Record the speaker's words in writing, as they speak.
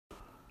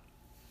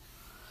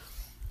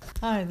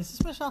Hi, this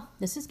is Michelle.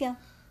 This is Gail.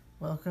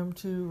 Welcome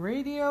to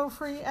Radio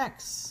Free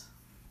X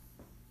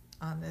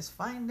on this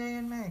fine day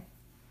in May.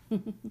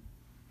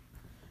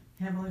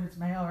 Can't believe it's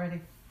May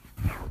already.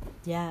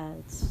 Yeah,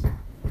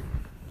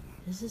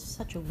 this is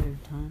such a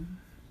weird time.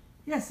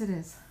 Yes, it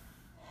is.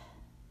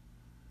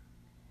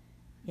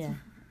 Yeah.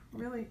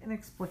 Really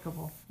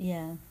inexplicable.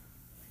 Yeah.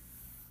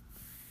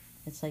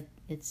 It's like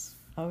it's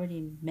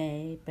already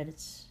May, but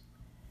it's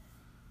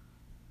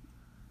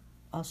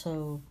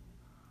also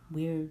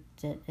weird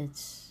that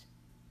it's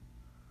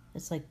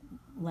like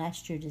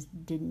last year just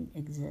didn't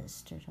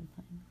exist or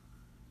something.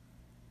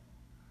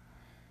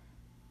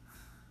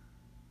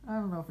 I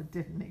don't know if it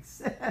didn't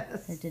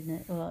exist. It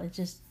didn't. Well,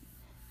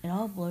 it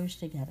all blurs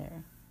together.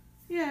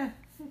 Yeah,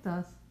 it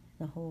does.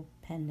 The whole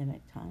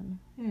pandemic time.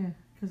 Yeah,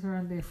 because we're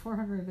on day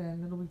 400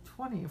 and it'll be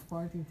 20 of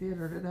Quarantine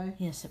Theater today.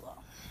 Yes, it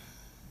will.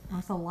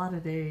 That's a lot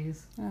of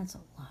days. That's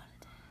a lot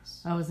of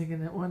days. I was thinking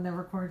that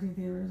whenever Quarantine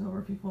Theater is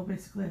over, people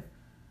basically,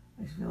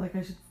 I feel like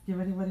I should give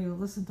anybody who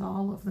listened to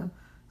all of them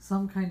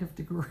some kind of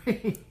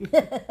degree.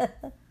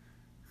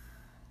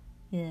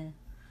 Yeah.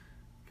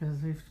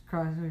 Because we've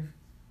tried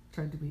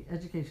to be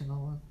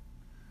educational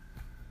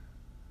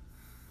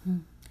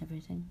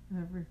Everything.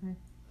 and everything.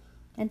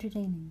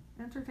 Entertaining.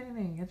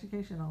 Entertaining,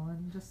 educational,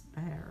 and just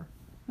fair.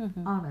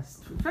 Mm-hmm.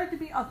 Honest. We tried to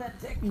be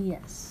authentic.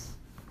 Yes.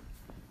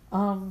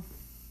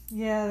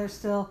 Yeah,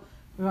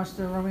 we watched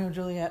the Romeo and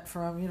Juliet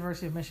from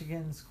University of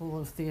Michigan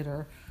School of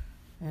Theater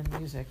and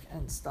Music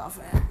and stuff,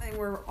 and they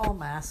were all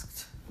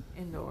masked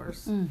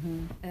indoors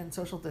and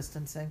social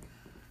distancing.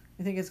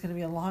 I think it's going to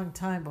be a long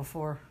time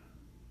before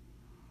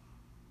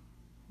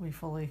we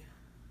fully,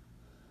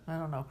 I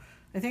don't know.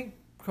 I think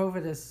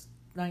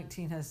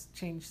COVID-19 has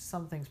changed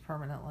some things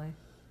permanently.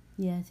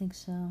 Yeah, I think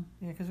so.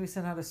 Yeah, because we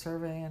sent out a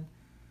survey and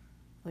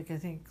I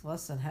think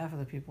less than half of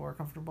the people were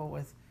comfortable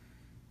with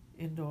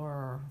indoor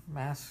or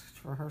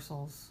masked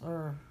rehearsals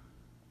or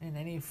in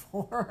any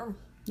form.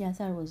 Yeah, I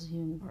thought it was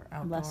even Or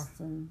outdoor, less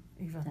than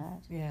even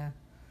that. Yeah.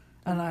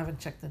 And I haven't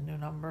checked the new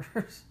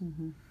numbers.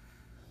 Mm-hmm.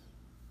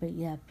 But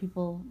yeah,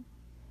 people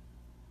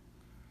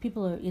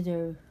are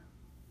either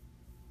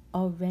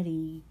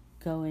already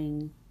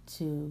going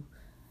to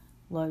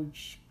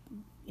large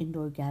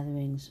indoor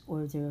gatherings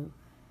or they're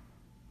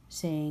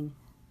saying,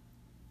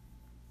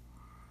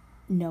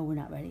 no, we're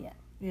not ready yet.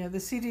 Yeah, the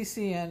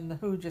CDC and the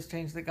WHO just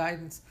changed the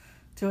guidance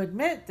to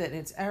admit that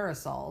it's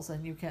aerosols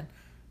and you can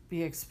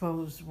be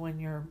exposed when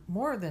you're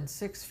more than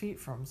 6 feet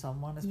from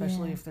someone,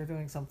 especially if they're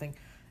doing something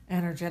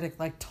energetic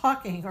like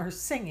talking or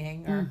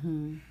singing or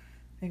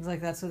things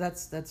like that. So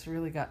that's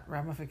really got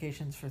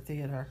ramifications for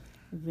theater.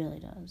 It really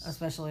does.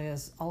 Especially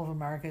as all of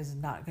America is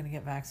not going to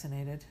get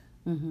vaccinated.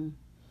 Mm-hmm.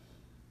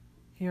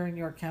 Here in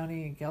York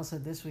County, Gail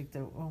said this week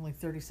that only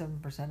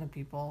 37% of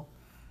people...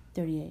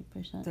 38%.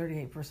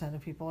 38%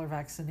 of people are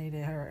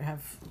vaccinated or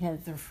have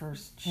their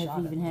first shot.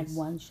 Have even had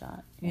one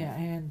shot. Yeah,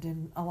 and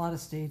in a lot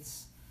of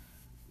states,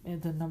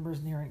 the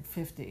number's nearing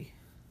 50%.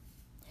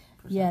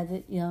 Yeah,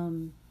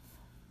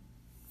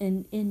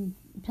 in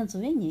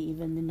Pennsylvania,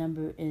 even the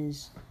number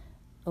is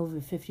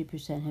over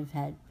 50% have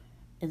had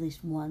at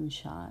least one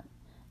shot.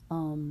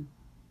 In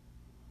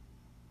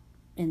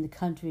the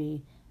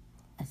country,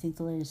 I think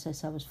the latest I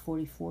saw was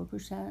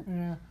 44%.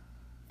 Yeah.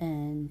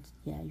 And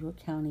yeah, York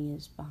County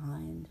is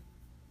behind.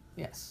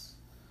 Yes.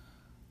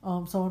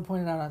 Someone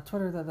pointed out on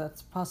Twitter that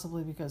that's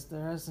possibly because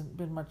there hasn't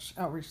been much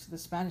outreach to the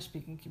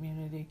Spanish-speaking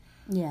community.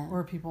 Yeah.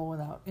 Or people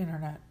without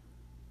internet.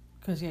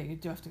 Because, yeah, you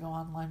do have to go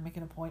online, make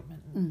an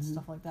appointment and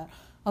stuff like that.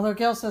 Although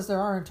Gail says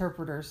there are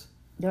interpreters.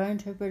 There are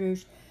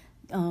interpreters.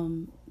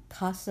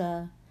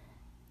 CASA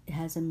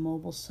has a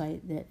mobile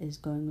site that is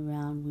going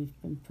around. We've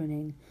been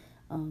printing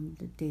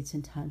the dates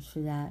and times for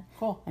that.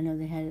 Cool. I know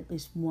they had at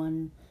least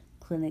one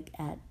clinic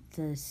at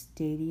the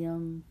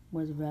stadium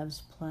where the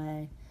Revs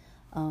play.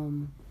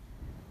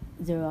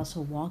 There are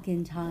also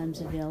walk-in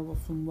times available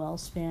from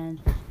WellSpan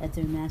at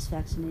their mass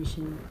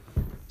vaccination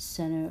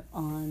center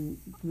on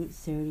Route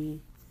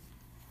 30.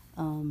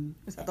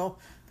 Is that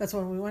that's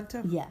what we went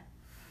to? Yeah.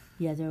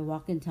 Yeah, there are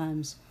walk-in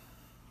times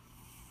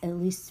at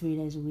least 3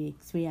 days a week,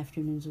 3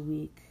 afternoons a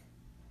week.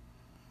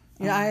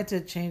 Yeah, I had to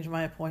change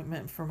my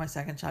appointment for my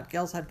second shot.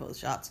 Gail's had both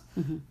shots.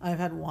 I've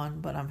had one,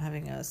 but I'm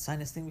having a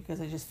sinus thing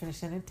because I just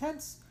finished an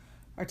intense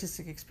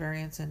artistic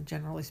experience, and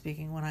generally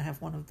speaking, when I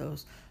have one of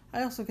those,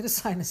 I also get a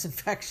sinus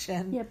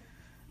infection. Yep.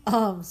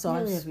 So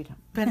Nearly I'm every time.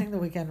 spending the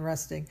weekend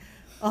resting,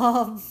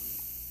 and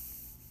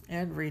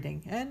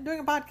reading and doing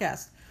a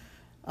podcast.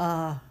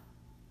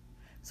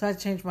 So I had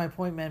to change my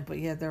appointment, but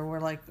yeah, there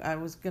were I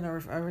was gonna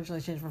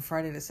originally change from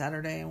Friday to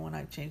Saturday, and when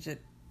I changed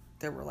it,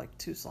 there were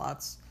 2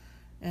 slots.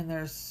 And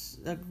there's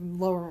a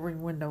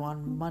lowering window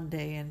on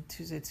Monday and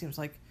Tuesday. It seems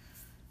like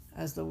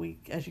as you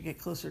get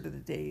closer to the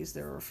days,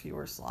 there are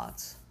fewer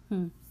slots.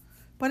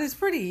 But it's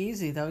pretty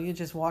easy, though. You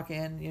just walk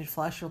in, you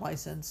flash your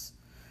license.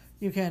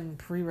 You can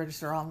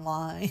pre-register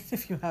online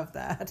if you have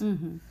that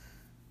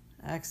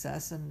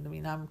access. And,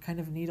 I'm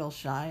kind of needle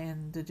shy,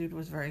 and the dude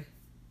was very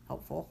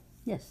helpful.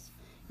 Yes.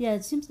 Yeah,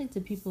 it seems like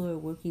the people who are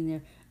working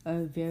there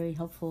are very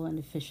helpful and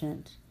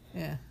efficient.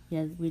 Yeah.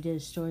 Yeah, we did a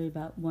story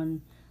about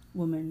one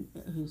woman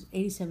who's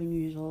 87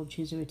 years old.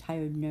 She's a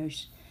retired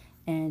nurse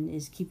and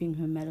is keeping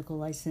her medical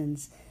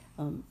license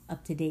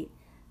up to date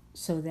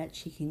so that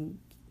she can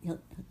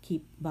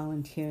keep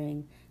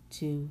volunteering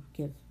to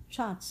give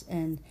shots.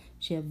 And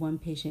she had one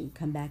patient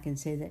come back and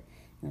say that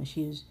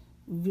she was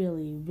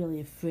really, really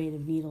afraid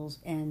of needles,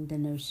 and the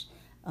nurse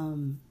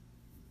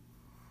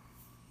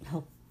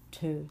helped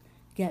her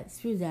get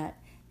through that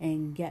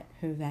and get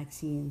her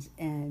vaccines.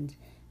 And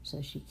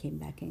so she came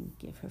back and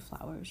gave her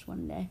flowers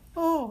one day.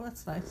 Oh,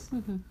 that's nice.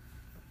 Mm-hmm.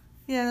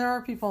 Yeah, there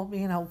are people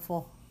being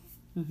helpful.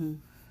 Mm-hmm.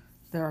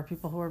 There are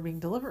people who are being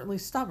deliberately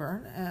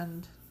stubborn,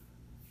 and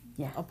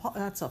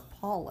that's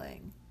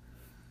appalling.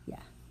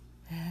 Yeah.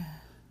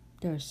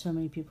 There are so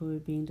many people who are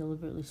being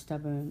deliberately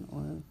stubborn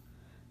or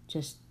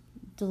just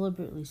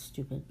deliberately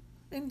stupid.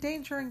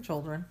 Endangering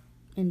children.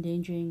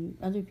 Endangering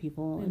other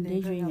people.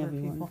 Endangering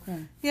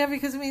everyone. Yeah,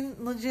 because,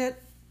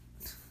 legit,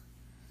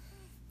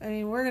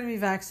 we're going to be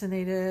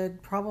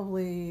vaccinated.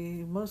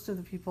 Probably most of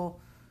the people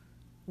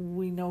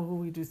we know who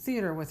we do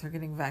theater with are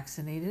getting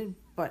vaccinated,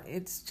 but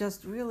it's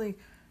just really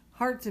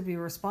hard to be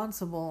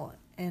responsible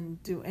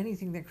and do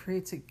anything that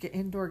creates an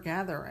indoor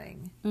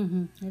gathering.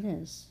 Mm-hmm. It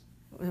is.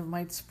 It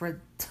might spread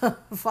the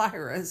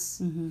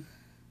virus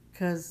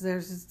because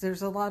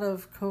there's a lot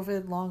of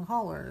COVID long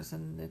haulers,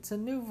 and it's a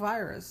new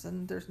virus,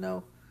 and there's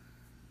no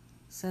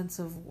sense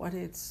of what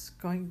it's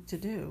going to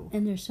do.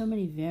 And there's so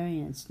many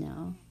variants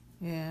now.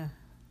 Yeah.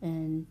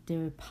 And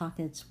there are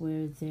pockets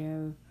where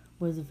the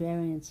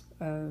variants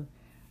are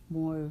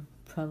more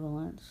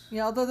prevalent.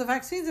 Yeah, although the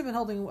vaccines have been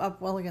holding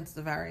up well against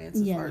the variants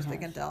as far as they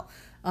can tell.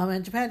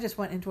 And Japan just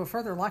went into a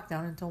further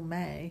lockdown until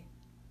May.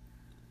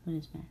 When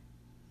is May?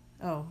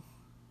 Oh,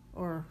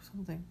 or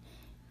something.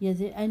 Yeah,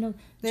 I know.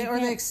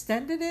 They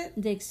extended it?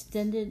 They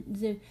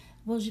extended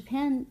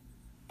Japan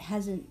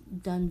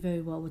hasn't done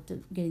very well with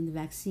getting the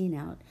vaccine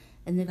out,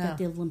 and they've got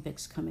the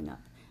Olympics coming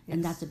up,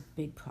 and that's a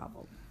big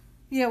problem.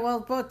 Yeah, well,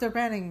 but they're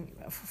banning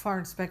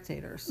foreign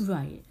spectators.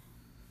 Right.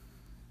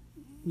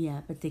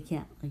 Yeah, but they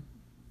can't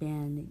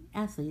ban the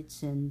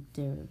athletes and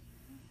their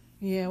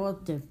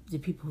the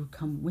people who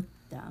come with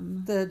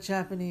them. The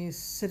Japanese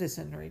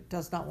citizenry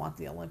does not want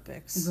the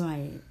Olympics.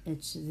 Right.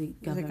 It's the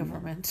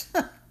government.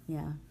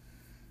 Yeah.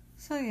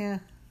 So yeah,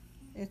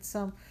 it's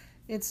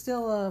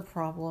still a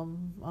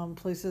problem.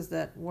 Places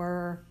that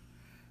were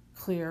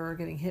clear are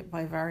getting hit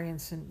by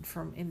variants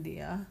from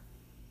India.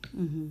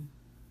 Mm-hmm.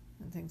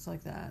 And things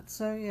like that.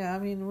 So yeah,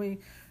 we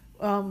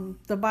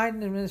the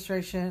Biden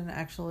administration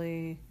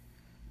actually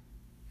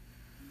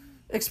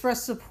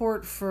expressed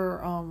support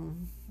for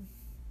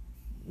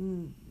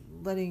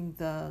letting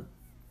the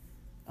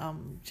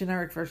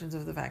generic versions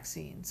of the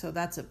vaccine. So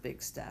that's a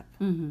big step.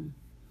 Mm-hmm.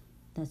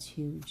 That's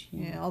huge.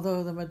 Yeah,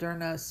 although the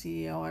Moderna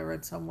CEO I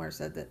read somewhere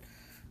said that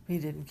he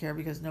didn't care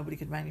because nobody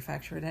could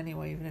manufacture it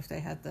anyway, even if they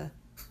had the...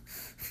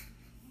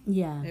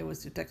 Yeah. It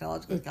was too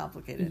technologically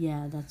complicated.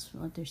 Yeah, that's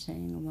what they're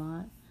saying a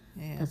lot.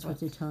 Yeah, that's what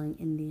they're telling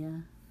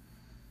India.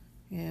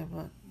 Yeah,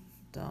 but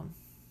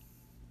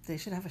they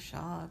should have a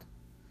shot.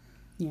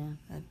 Yeah.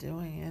 At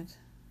doing it.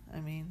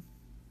 And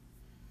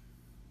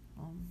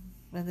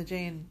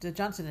the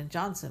Johnson &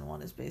 Johnson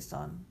one is based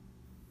on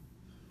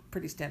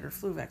pretty standard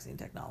flu vaccine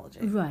technology.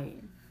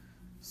 Right.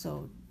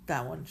 So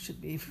that one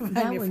should be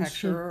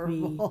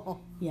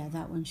manufacturable.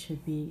 That one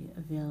should be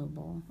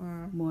available,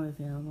 more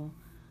available.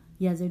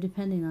 Yeah, they're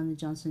depending on the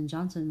Johnson &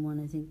 Johnson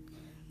one, I think,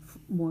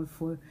 more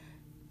for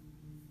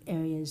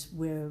areas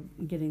where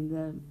getting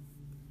the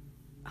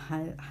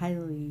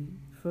highly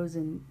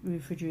frozen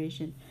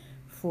refrigeration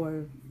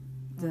for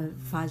the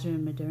Pfizer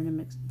and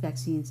Moderna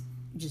vaccines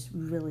just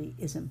really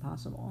isn't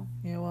possible.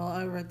 Yeah, well,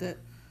 I read that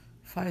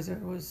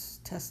Pfizer was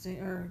testing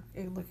or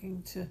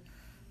looking to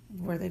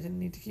where they didn't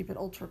need to keep it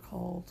ultra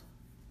cold.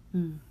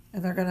 And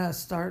they're going to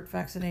start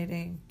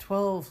vaccinating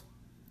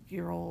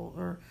 12-year-old,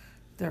 or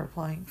they're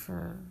applying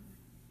for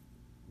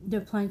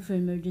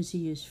emergency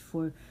use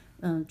for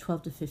 12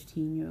 to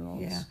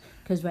 15-year-olds. Yeah.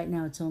 Because right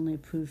now it's only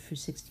approved for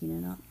 16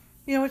 and up.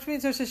 Yeah, which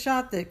means there's a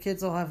shot that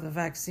kids will have the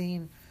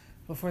vaccine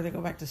before they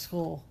go back to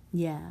school.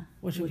 Yeah.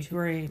 Which would be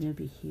great. It would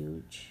be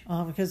huge.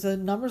 Because the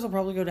numbers will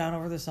probably go down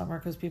over the summer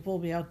because people will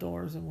be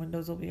outdoors and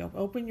windows will be open.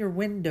 Open your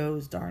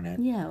windows, darn it.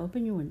 Yeah,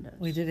 open your windows.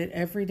 We did it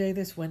every day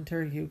this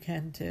winter. You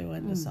can too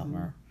in the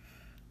summer.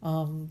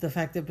 The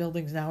fact that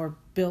buildings now are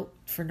built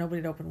for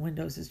nobody to open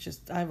windows is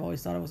just, I've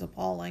always thought it was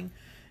appalling.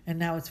 And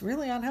now it's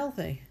really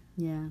unhealthy.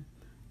 Yeah.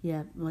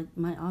 Yeah, like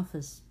my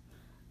office,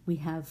 we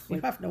have...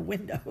 You have no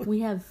windows.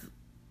 We have...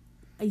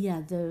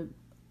 Yeah,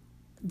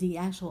 the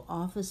actual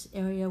office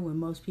area where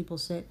most people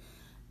sit,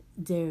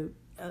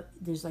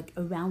 there's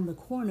around the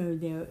corner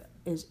there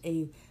is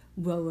a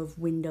row of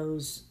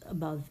windows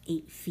above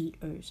 8 feet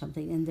or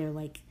something, and they're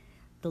like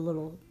the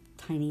little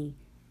tiny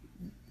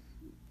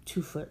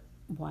 2-foot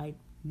wide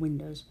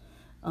windows.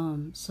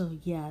 So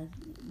yeah,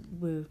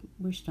 we're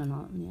still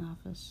not in the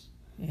office.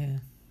 Yeah.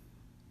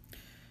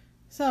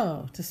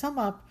 So to sum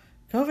up,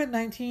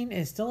 COVID-19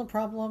 is still a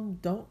problem.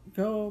 Don't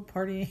go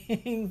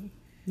partying.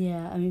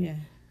 Yeah,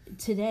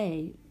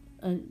 today,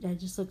 I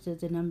just looked at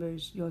the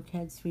numbers. York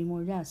had 3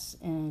 more deaths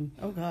and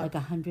Oh God. like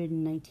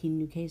 119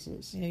 new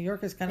cases. Yeah,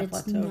 York is kind of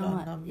It's plateaued on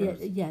not.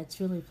 numbers. Yeah, it's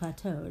really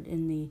plateaued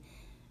in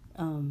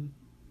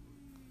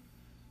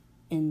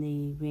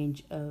the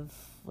range of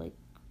like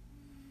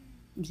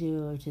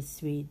 0 to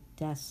 3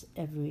 deaths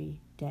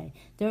every day.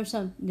 There are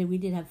some. We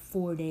did have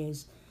 4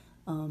 days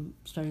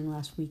starting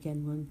last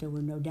weekend when there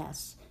were no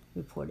deaths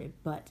reported,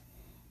 but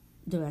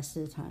the rest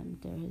of the time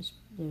there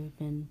have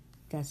been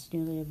deaths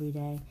nearly every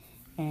day,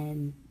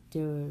 and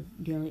there were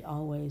nearly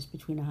always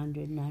between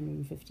 100 and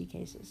 150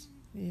 cases.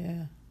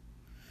 Yeah.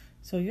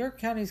 So York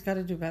County's got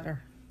to do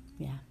better.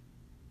 Yeah.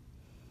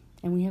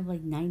 And we have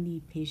like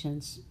 90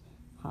 patients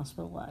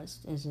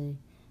hospitalized as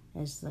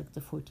like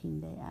the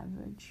 14-day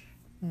average.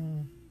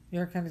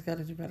 York County's got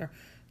to do better.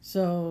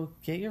 So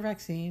get your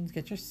vaccines,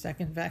 get your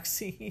second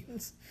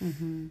vaccines.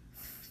 Mm-hmm.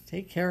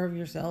 Take care of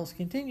yourselves.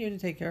 Continue to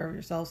take care of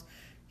yourselves.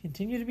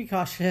 Continue to be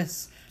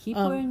cautious. Keep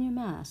wearing your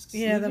masks.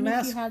 Yeah, even the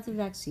mask. if you have the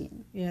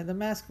vaccine. Yeah, the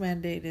mask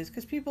mandate is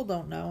because people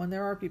don't know, and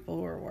there are people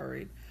who are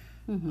worried.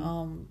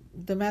 Mm-hmm.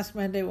 The mask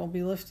mandate won't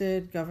be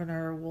lifted.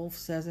 Governor Wolf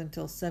says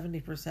until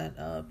 70%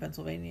 of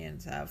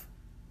Pennsylvanians have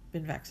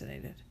been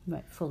vaccinated.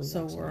 Right, fully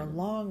So vaccinated. we're a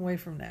long way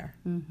from there.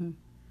 Mm-hmm.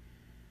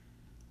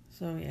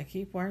 So yeah,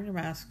 keep wearing your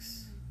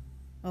masks.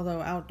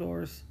 Although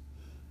outdoors,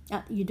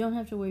 You don't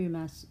have to wear your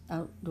mask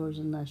outdoors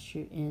unless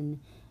you're in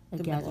a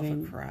the middle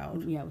gathering. of a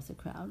crowd. Yeah, with a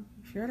crowd.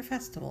 If you're at a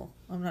festival,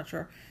 I'm not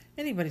sure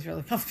anybody's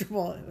really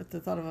comfortable with the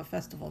thought of a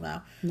festival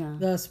now. No.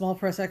 The Small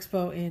Press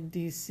Expo in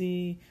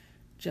D.C.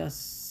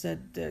 just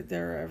said that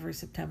they're every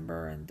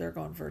September and they're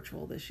going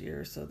virtual this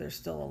year, so there's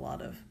still a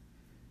lot of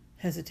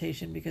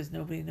hesitation because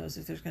nobody knows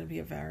if there's going to be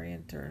a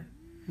variant or...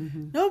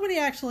 Mm-hmm. Nobody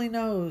actually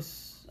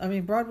knows. I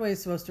mean, Broadway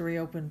is supposed to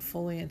reopen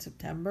fully in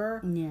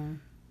September. Yeah.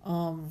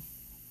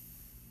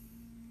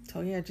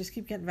 So yeah, just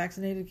keep getting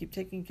vaccinated, keep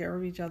taking care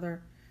of each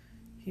other,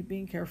 keep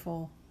being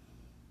careful.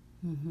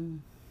 Mm-hmm.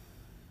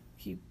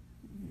 Keep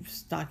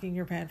stocking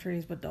your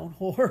pantries, but don't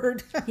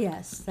hoard.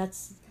 Yes,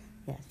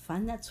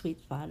 find that sweet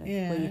spot of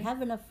Yeah. where you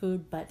have enough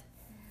food, but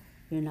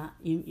you're not.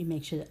 You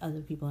make sure that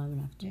other people have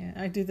enough too. Yeah,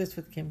 I do this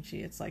with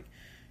kimchi. It's like,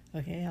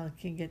 okay, I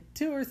can get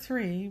 2 or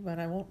 3, but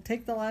I won't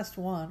take the last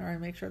one, or I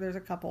make sure there's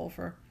a couple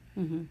for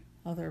Mm-hmm.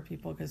 other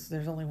people because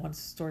there's only one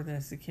store that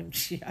has the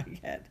kimchi I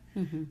get.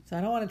 Mm-hmm. So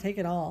I don't want to take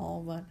it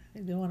all, but I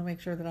do want to make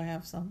sure that I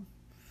have some.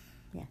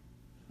 Yeah.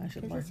 I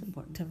should 'Cause learn that's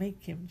important. to make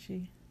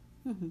kimchi.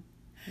 Mm-hmm.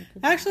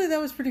 Actually, that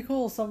was pretty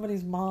cool.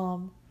 Somebody's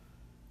mom,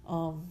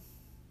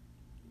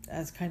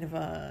 as kind of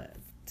a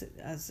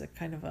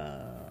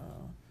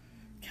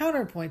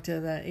counterpoint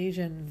to the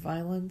Asian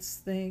violence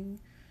thing,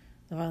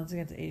 the violence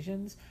against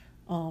Asians,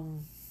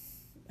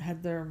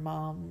 had their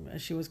mom.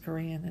 She was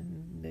Korean,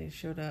 and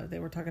they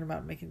were talking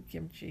about making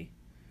kimchi.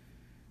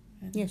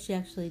 And Yeah, she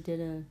actually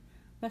did a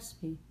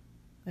recipe.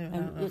 I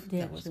don't know if they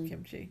that was actually-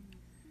 kimchi.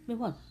 It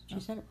was. She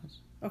said it was.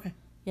 Okay.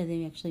 Yeah,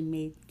 they actually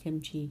made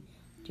kimchi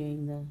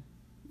during the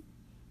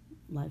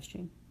live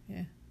stream.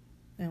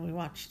 And we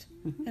watched,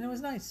 Mm-hmm. and it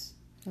was nice.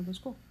 That was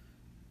cool.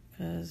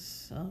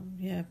 Because,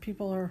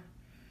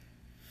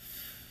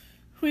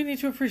 we need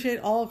to appreciate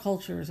all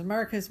cultures.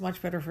 America is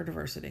much better for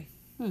diversity.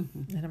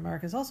 Mm-hmm. And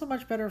America is also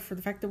much better for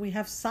the fact that we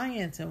have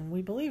science and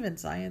we believe in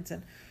science.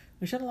 And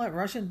we shouldn't let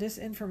Russian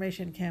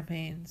disinformation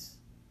campaigns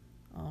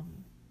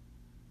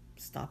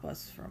stop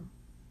us from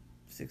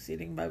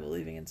succeeding by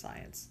believing in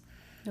science.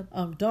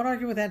 Nope. Don't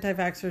argue with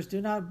anti-vaxxers.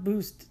 Do not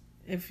boost.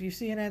 If you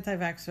see an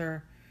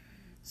anti-vaxxer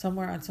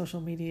somewhere on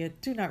social media,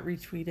 do not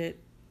retweet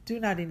it. Do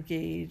not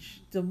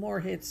engage. The more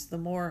hits, the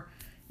more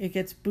it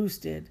gets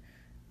boosted.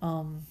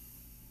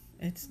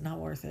 It's not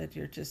worth it.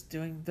 You're just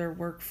doing their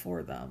work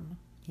for them.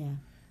 Yeah.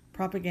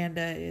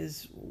 Propaganda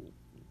is...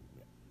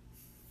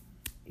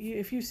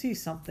 If you see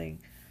something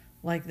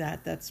like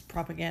that, that's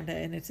propaganda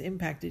and it's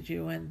impacted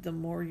you, and the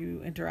more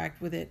you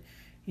interact with it,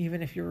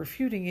 even if you're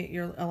refuting it,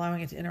 you're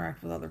allowing it to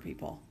interact with other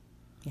people.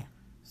 Yeah.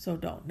 So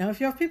don't. Now, if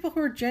you have people who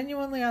are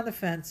genuinely on the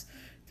fence,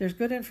 there's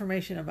good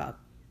information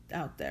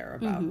out there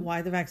about Mm-hmm.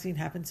 why the vaccine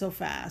happened so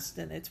fast,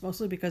 and it's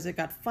mostly because it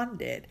got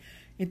funded.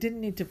 It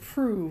didn't need to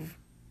prove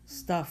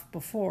stuff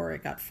before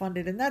it got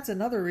funded, and that's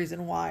another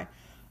reason why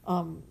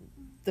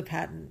the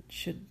patent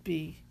shouldn't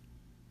be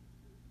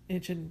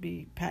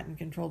patent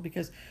controlled,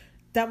 because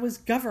that was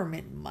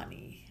government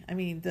money. I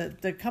mean,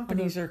 the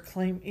companies are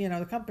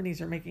the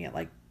companies are making it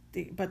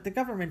but the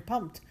government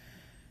pumped.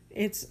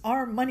 It's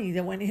our money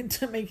that went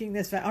into making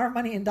this. Our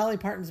money and Dolly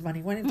Parton's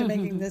money went into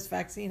making this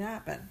vaccine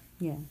happen.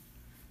 Yeah.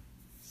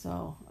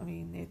 So, I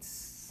mean,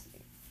 it's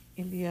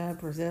India,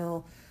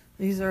 Brazil.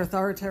 These are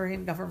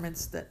authoritarian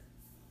governments that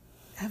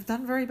have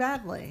done very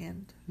badly,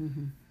 and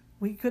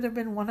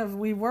Mm-hmm.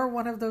 we were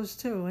one of those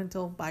too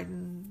until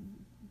Biden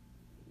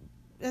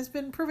has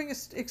been proving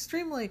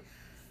extremely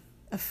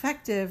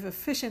effective,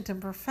 efficient,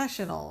 and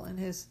professional in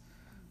his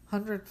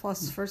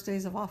 100+ first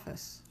days of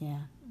office. Yeah.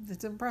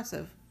 It's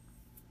impressive.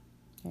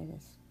 It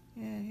is.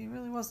 Yeah, he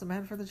really was the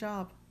man for the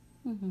job.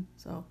 Mm-hmm.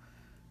 So,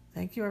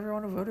 thank you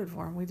everyone who voted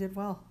for him. We did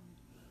well.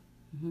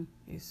 Mm-hmm.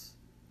 He's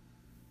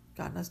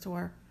gotten us to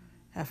where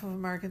half of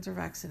Americans are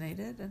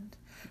vaccinated. And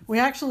we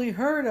actually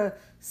heard a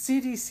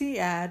CDC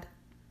ad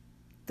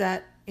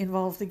that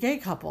involved a gay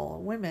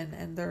couple, women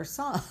and their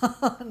son.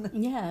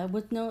 Yeah, it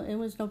was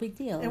no big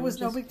deal. It was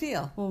no big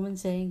deal. A woman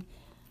saying,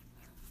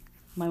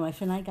 my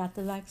wife and I got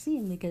the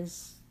vaccine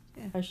because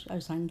our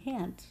son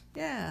can't.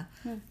 Yeah.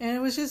 And it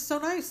was just so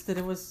nice that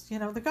it was,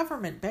 the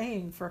government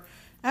paying for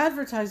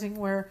advertising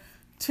where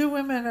two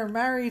women are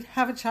married,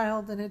 have a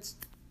child, and it's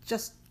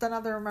just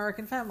another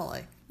American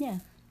family. Yeah.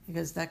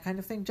 Because that kind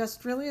of thing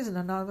just really isn't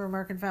another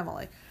American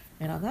family.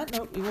 And on that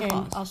note, we will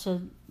pause. And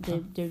also, they're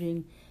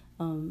doing,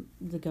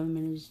 the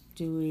government is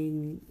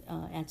doing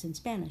ads in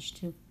Spanish,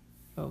 too.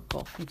 Oh,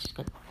 cool. Which is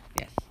good.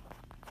 Yes.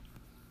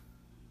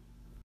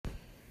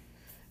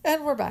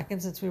 And we're back.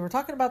 And since we were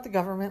talking about the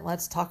government,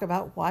 let's talk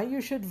about why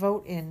you should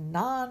vote in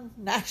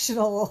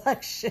non-national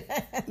elections.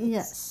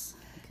 Yes.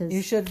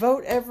 You should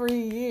vote every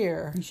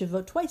year. You should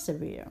vote twice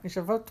every year. You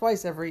should vote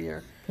twice every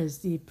year. Because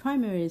the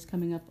primary is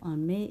coming up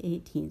on May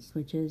 18th,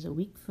 which is a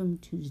week from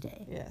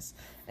Tuesday. Yes.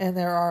 And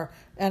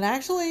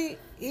actually,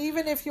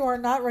 even if you are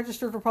not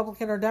registered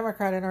Republican or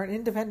Democrat and are an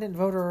independent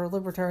voter or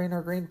Libertarian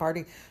or Green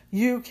Party,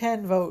 you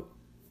can vote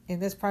in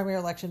this primary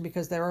election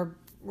because there are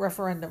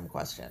referendum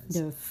questions.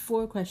 There are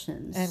 4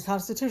 questions. And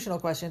constitutional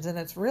questions, and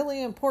it's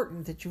really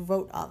important that you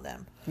vote on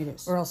them. It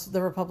is. Or else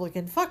the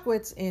Republican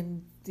fuckwits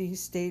in the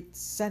state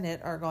Senate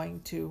are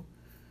going to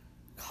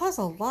cause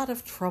a lot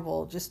of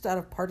trouble just out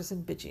of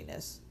partisan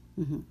bitchiness.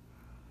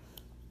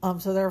 Mm-hmm.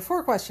 So there are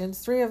 4 questions.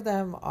 3 of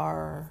them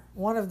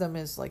one of them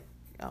is like,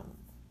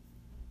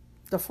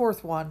 the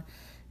 4th one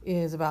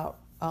is about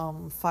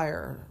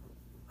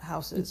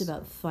firehouses. It's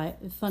about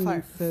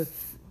funding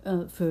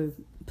for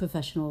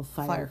professional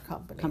fire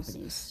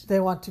companies.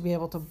 They want to be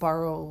able to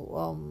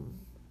borrow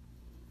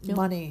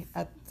money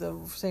at the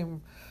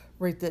same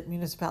rate that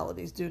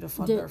municipalities do to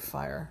fund their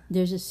fire.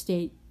 There's a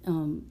state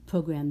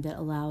program that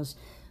allows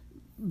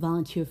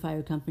volunteer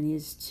fire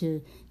companies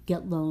to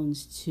get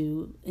loans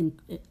to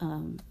get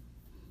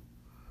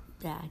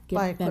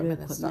buy better equipment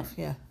and stuff,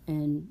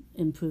 and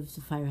improve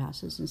the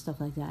firehouses and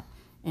stuff like that.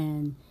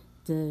 And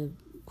the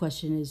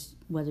question is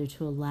whether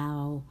to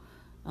allow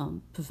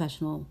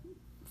professional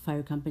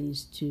fire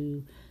companies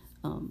to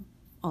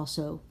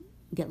also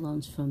get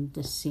loans from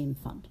the same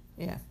fund.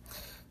 Yeah.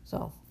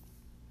 So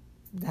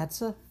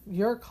that's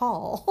your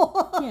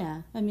call.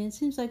 Yeah. I mean, it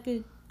seems like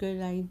a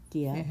good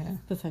idea. Yeah.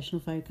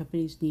 Professional fire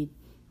companies need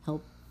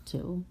help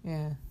too.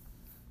 Yeah.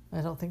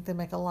 I don't think they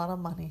make a lot of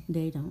money.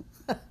 They don't.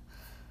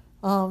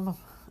 All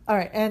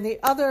right. And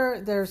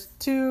there's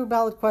 2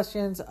 ballot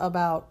questions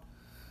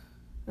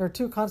or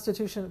 2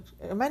 constitution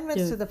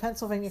amendments to the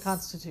Pennsylvania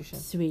Constitution.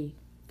 3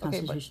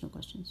 constitutional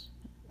questions.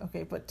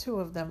 Okay, but 2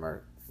 of them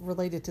are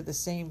related to the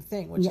same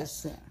thing, which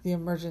is the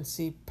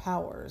emergency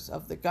powers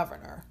of the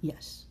governor.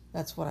 Yes.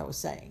 That's what I was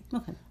saying.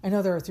 Okay. I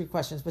know there are 3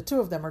 questions, but 2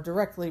 of them are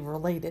directly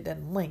related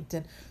and linked,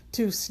 and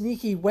 2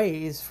 sneaky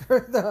ways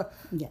for the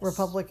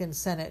Republican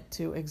Senate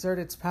to exert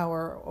its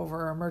power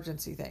over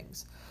emergency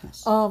things.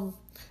 Yes.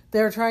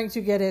 They're trying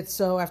to get it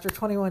so after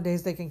 21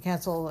 days they can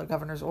cancel a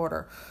governor's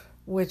order,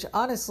 which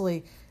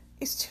honestly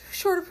is too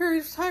short a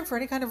period of time for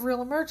any kind of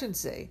real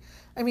emergency.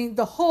 I mean,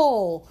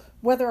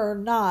 whether or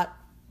not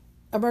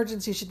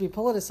emergency should be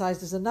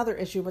politicized is another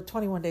issue, but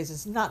 21 days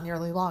is not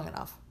nearly long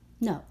enough.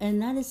 No,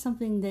 and that is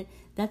something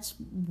that's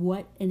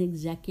what an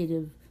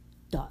executive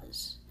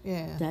does.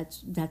 Yeah.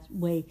 That's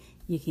way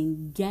you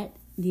can get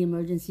the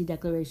emergency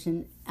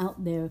declaration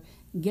out there,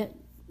 get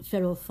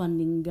federal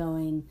funding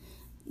going,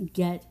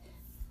 get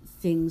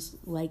things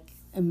like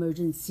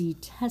emergency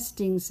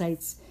testing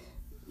sites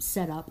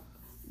set up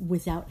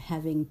without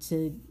having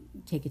to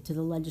take it to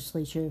the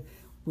legislature,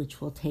 which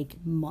will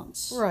take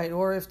months. Right,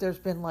 or if there's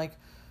been like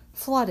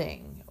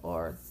flooding,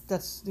 or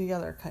that's the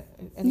other kind,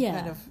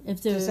 kind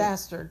of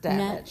disaster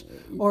damage,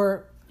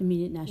 or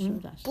immediate national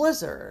disaster.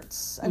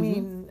 Blizzards. I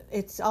mean,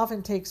 it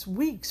often takes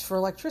weeks for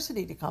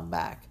electricity to come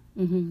back.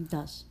 Mm-hmm, it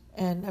does.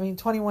 And I mean,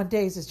 21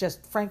 days is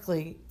just,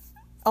 frankly,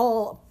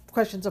 all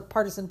questions of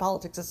partisan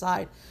politics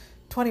aside,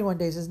 21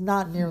 days is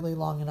not nearly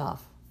long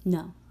enough.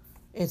 No.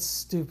 It's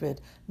stupid.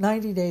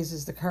 90 days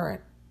is the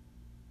current.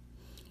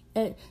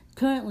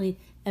 Currently,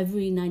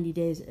 every 90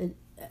 days,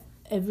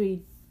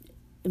 every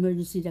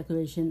emergency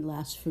declaration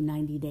lasts for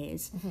 90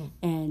 days. Mm-hmm.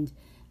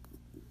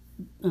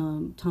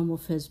 And Tom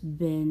Wolf has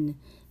been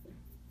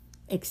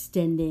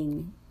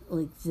extending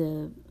like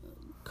the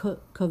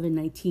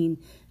COVID-19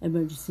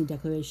 emergency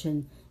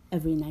declaration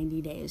every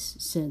 90 days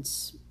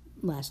since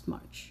last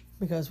March.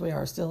 Because we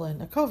are still in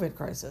a COVID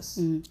crisis.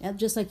 Mm-hmm.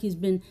 Just like he's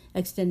been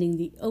extending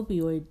the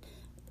opioid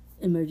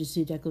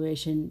emergency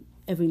declaration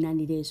every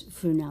 90 days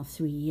for now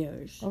 3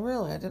 years. Oh,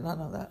 really? I did not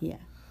know that. Yeah.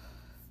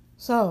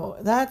 So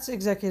that's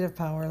executive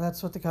power.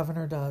 That's what the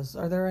governor does.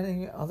 Are there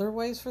any other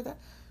ways for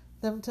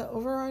them to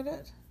override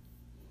it?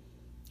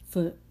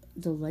 For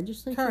the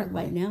legislature?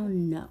 Currently. Right now,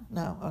 no.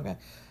 No, okay.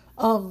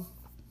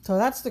 So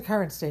that's the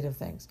current state of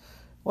things.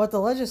 What the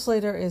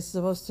legislator is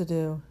supposed to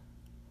do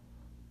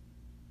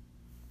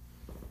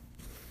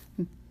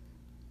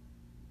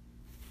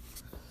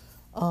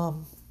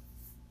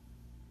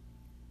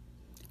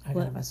I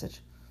got a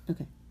message.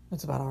 Okay.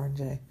 It's about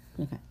R&J.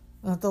 Okay.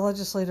 The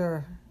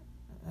legislator...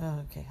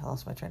 Okay, I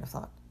lost my train of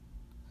thought.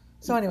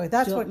 So anyway,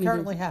 that's what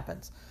currently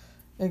happens.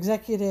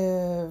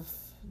 Executive...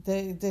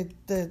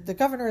 The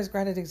governor is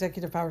granted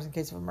executive powers in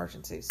case of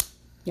emergencies.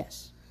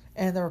 Yes.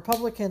 And the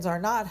Republicans are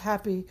not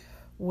happy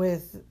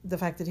with the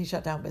fact that he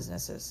shut down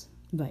businesses.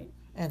 Right.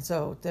 And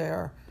so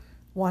they're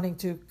wanting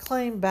to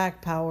claim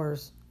back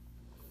powers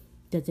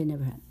that they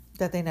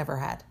never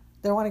had.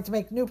 They're wanting to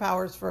make new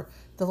powers for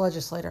the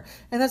legislator.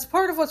 And that's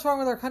part of what's wrong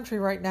with our country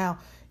right now,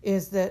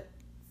 is that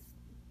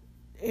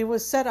it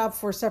was set up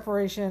for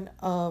separation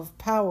of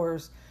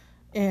powers,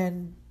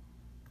 and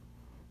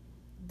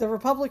the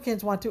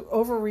Republicans want to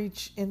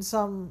overreach in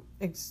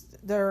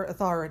their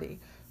authority,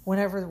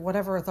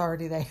 whatever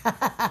authority they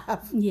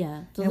have.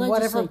 Yeah. And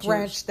whatever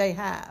branch they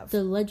have.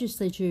 The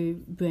legislature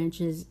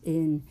branches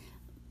in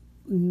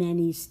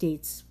many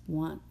states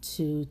want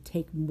to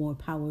take more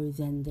power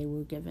than they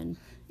were given.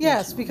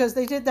 Yes, originally. because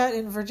they did that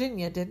in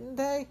Virginia, didn't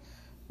they?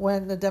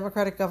 When the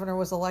Democratic governor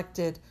was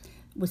elected.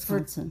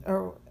 Wisconsin.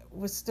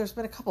 There's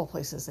been a couple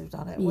places they've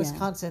done it. Yeah.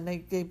 Wisconsin,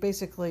 they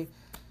basically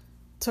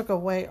took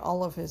away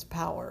all of his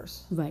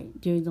powers. Right,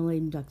 during the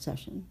lame duck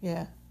session.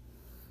 Yeah.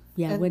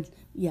 Yeah,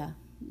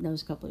 that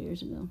was a couple of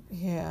years ago.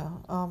 Yeah.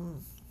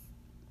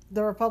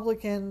 The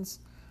Republicans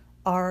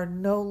are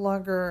no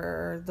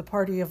longer the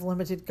party of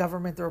limited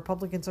government. The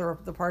Republicans are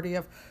the party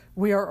of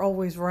we are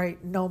always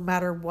right no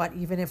matter what,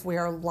 even if we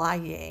are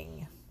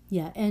lying.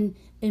 Yeah, and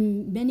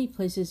in many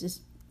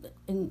places,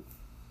 in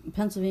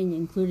Pennsylvania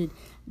included,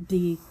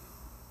 the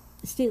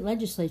state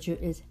legislature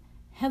is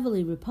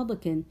heavily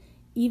Republican,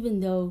 even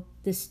though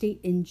the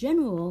state in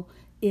general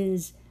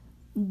leans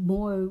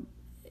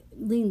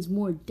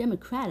more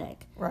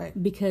Democratic. Right.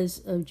 Because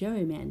of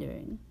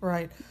gerrymandering.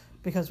 Right.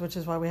 Which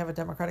is why we have a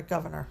Democratic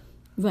governor.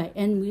 Right,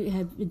 and we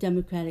had a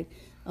Democratic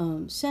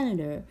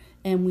senator,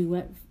 and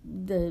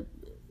the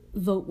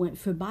vote went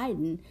for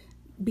Biden,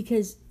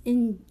 because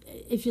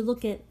if you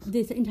look at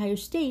the entire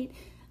state,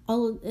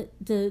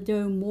 there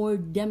are more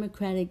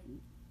Democratic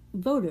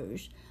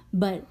voters,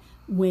 but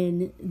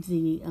when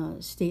the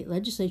state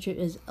legislature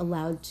is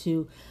allowed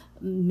to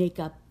make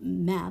up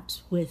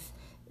maps with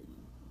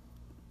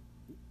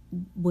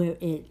where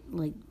it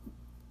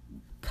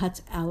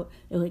cuts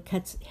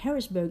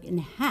Harrisburg in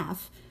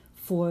half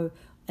for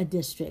a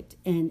district,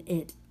 and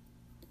it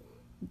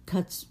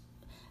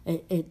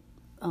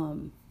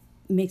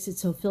makes it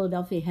so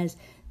Philadelphia has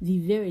the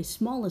very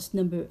smallest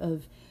number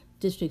of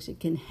districts it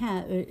can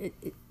have.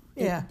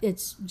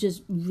 It's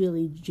just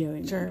really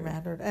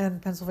gerrymandered.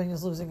 And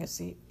Pennsylvania's losing a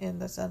seat in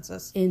the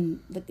census.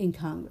 In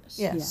Congress.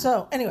 Yeah.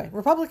 So anyway,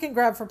 Republican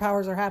grab for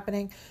powers are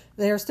happening.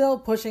 They are still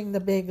pushing the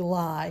big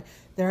lie.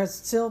 There has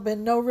still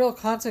been no real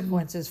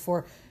consequences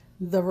for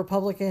the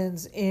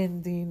Republicans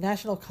in the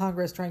National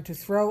Congress trying to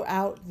throw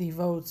out the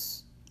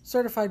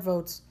certified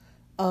votes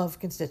of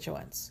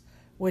constituents,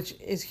 which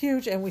is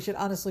huge, and we should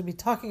honestly be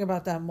talking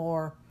about that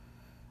more.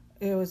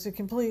 It was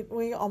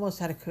we almost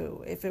had a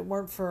coup. If it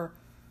weren't for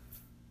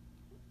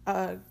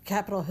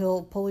Capitol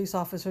Hill police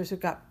officers who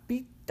got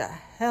beat the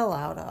hell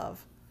out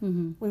of,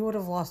 we would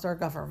have lost our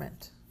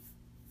government.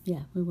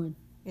 Yeah, we would.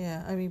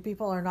 Yeah, I mean,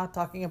 people are not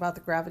talking about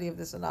the gravity of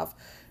this enough.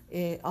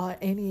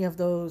 Any of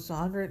those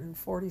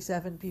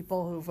 147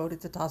 people who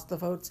voted to toss the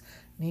votes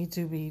need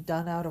to be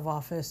done out of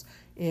office.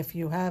 If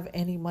you have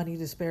any money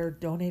to spare,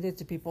 donate it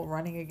to people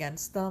running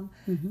against them.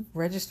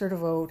 Register to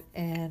vote,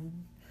 and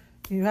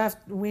we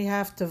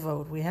have to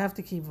vote. We have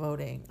to keep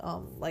voting.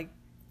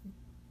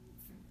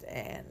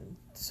 And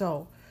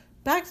so,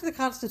 back to the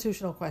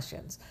constitutional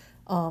questions.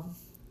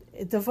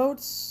 The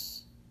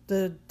votes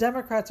the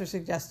Democrats are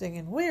suggesting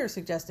and we are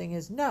suggesting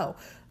is no,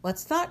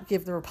 let's not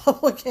give the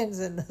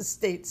Republicans in the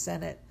state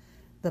Senate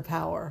the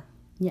power.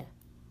 Yeah.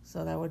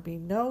 So that would be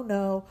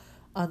no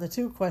on the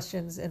two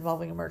questions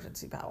involving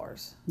emergency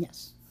powers.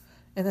 Yes.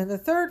 And then the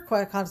third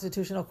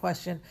constitutional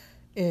question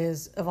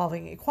is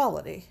involving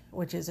equality,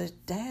 which is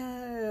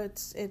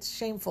it's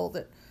shameful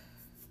that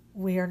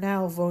we are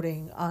now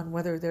voting on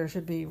whether there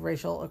should be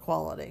racial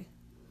equality.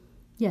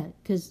 Yeah,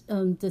 because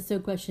the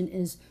third question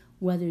is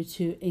whether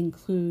to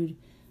include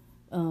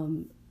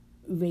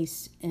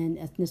race and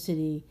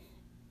ethnicity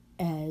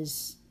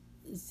as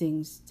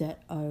things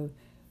that are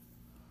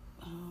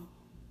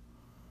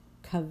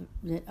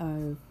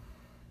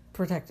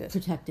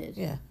protected.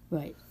 Yeah.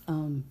 Right.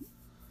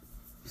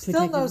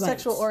 Still no rights.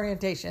 Sexual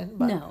orientation,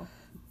 but no.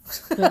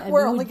 But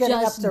we're only getting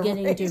up to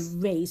getting race. into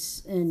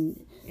race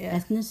and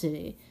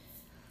ethnicity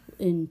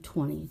in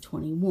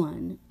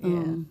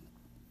 2021.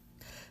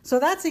 So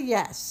that's a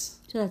yes.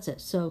 So that's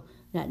it. So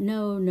that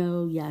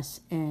no, yes,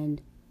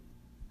 and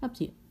up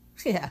to you.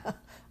 Yeah,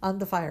 on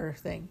the fire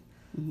thing.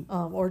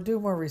 Mm-hmm. Or do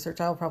more research.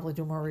 I'll probably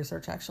do more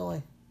research,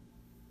 actually.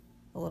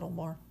 A little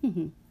more.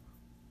 Mm-hmm.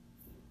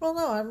 Well,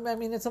 no, I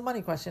mean, it's a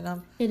money question.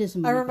 It is a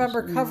money question. I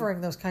remember question,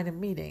 covering those kind of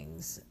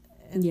meetings.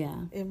 Yeah.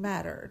 It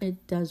mattered.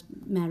 It does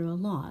matter a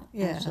lot,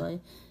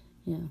 actually.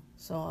 Yeah.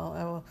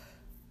 So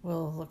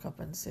we'll look up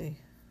and see.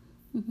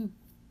 Mm-hmm.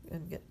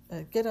 and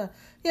get a.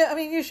 Yeah, I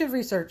mean, you should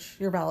research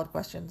your ballot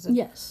questions.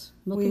 Yes,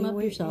 look them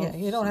up yourself. Yeah,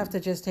 you don't have to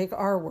just take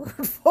our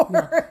word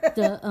for it.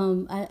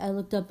 I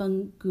looked up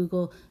on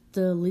Google,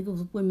 the League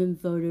of Women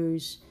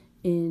Voters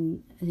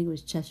in, I think it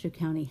was Chester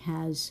County,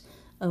 has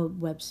a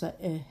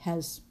website,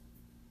 has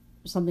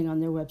something on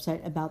their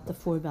website about the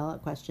 4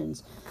 ballot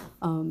questions.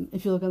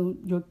 If you look on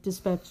York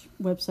Dispatch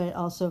website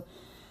also,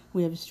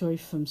 we have a story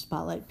from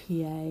Spotlight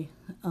PA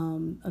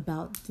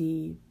about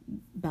the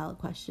ballot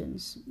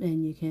questions,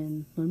 and you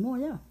can learn more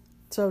there.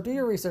 So do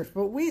your research,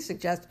 but we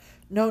suggest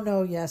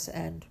no, yes,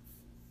 and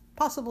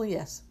possibly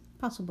yes.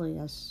 Possibly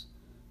yes.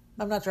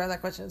 I'm not sure how that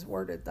question is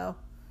worded, though,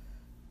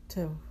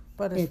 too.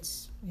 But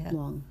it's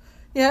long.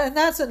 Yeah, and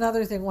that's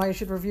another thing why you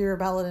should review your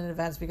ballot in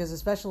advance, because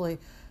especially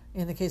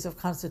in the case of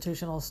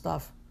constitutional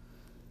stuff,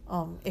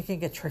 it can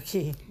get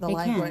tricky, the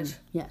language. Can,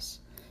 yes.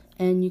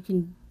 And you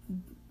can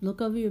look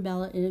over your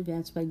ballot in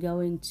advance by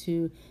going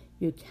to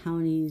your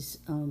county's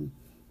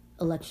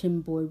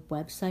election board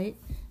website.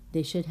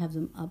 They should have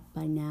them up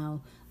by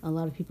now. A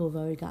lot of people have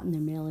already gotten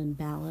their mail-in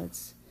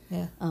ballots.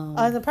 Yeah.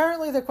 And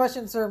apparently the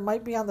questions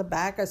might be on the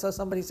back. I saw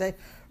somebody say,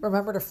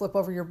 remember to flip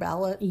over your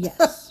ballot.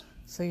 Yes.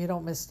 So you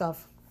don't miss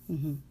stuff.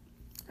 Mm-hmm.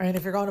 And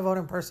if you're going to vote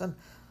in person,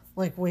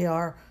 like we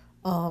are,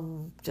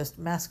 just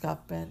mask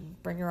up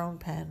and bring your own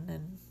pen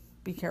and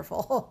be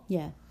careful.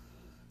 Yeah.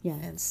 Yeah.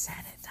 And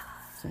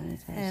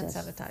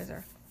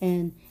sanitizer.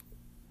 And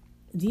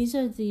these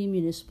are the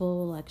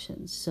municipal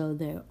elections, so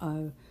there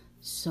are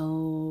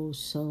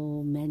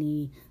so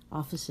many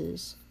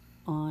offices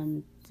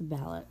on the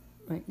ballot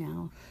right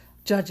now.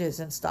 Judges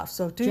and stuff.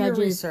 So do your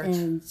research.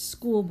 And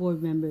school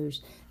board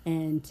members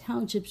and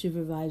township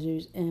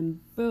supervisors and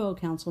borough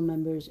council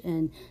members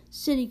and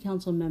city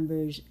council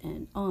members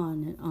and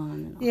on and on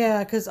and on.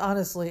 Yeah, because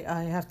honestly,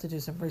 I have to do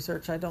some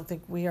research. I don't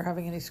think we are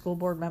having any school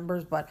board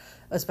members, but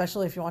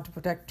especially if you want to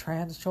protect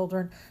trans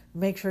children,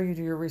 make sure you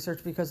do your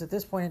research, because at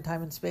this point in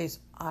time and space,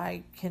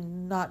 I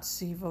cannot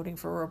see voting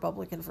for a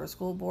Republican for a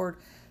school board,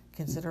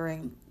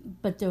 considering...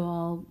 But they're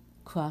all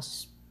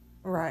cross...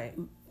 Right.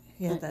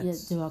 Yeah,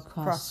 they're all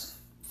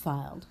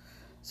cross-filed.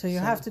 So you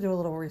have to do a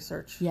little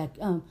research. Yeah,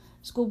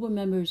 school board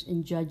members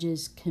and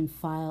judges can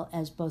file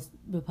as both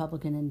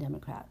Republican and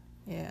Democrat.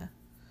 Yeah.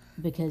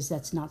 Because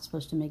that's not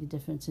supposed to make a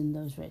difference in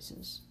those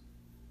races.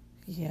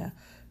 Yeah,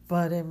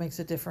 but it makes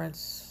a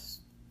difference.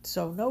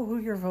 So know who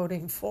you're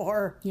voting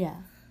for. Yeah.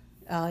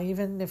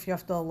 Even if you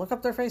have to look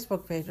up their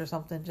Facebook page or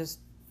something, just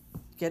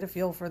get a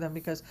feel for them,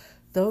 because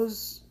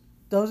those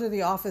are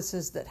the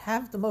offices that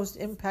have the most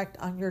impact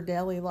on your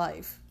daily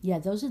life. Yeah,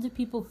 those are the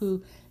people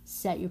who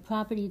set your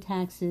property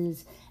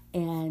taxes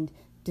and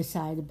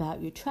decide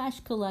about your trash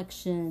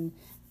collection,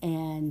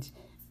 and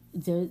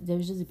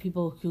those are the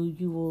people who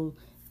you will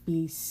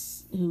be,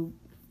 who,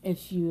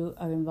 if you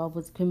are involved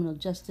with the criminal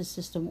justice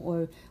system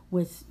or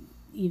with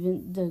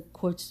even the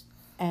courts,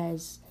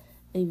 as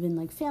even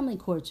like family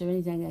courts or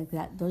anything like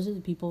that, those are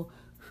the people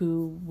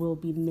who will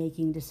be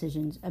making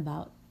decisions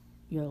about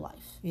your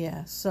life.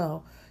 Yeah,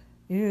 so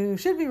you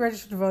should be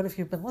registered to vote if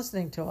you've been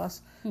listening to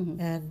us,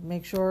 and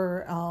make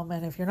sure,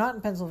 and if you're not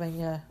in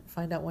Pennsylvania,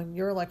 find out when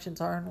your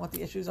elections are and what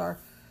the issues are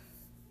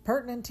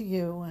pertinent to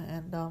you,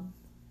 and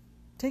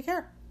take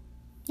care.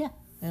 Yeah.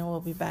 And we'll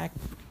be back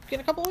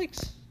in a couple of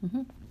weeks.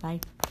 Bye.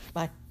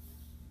 Bye.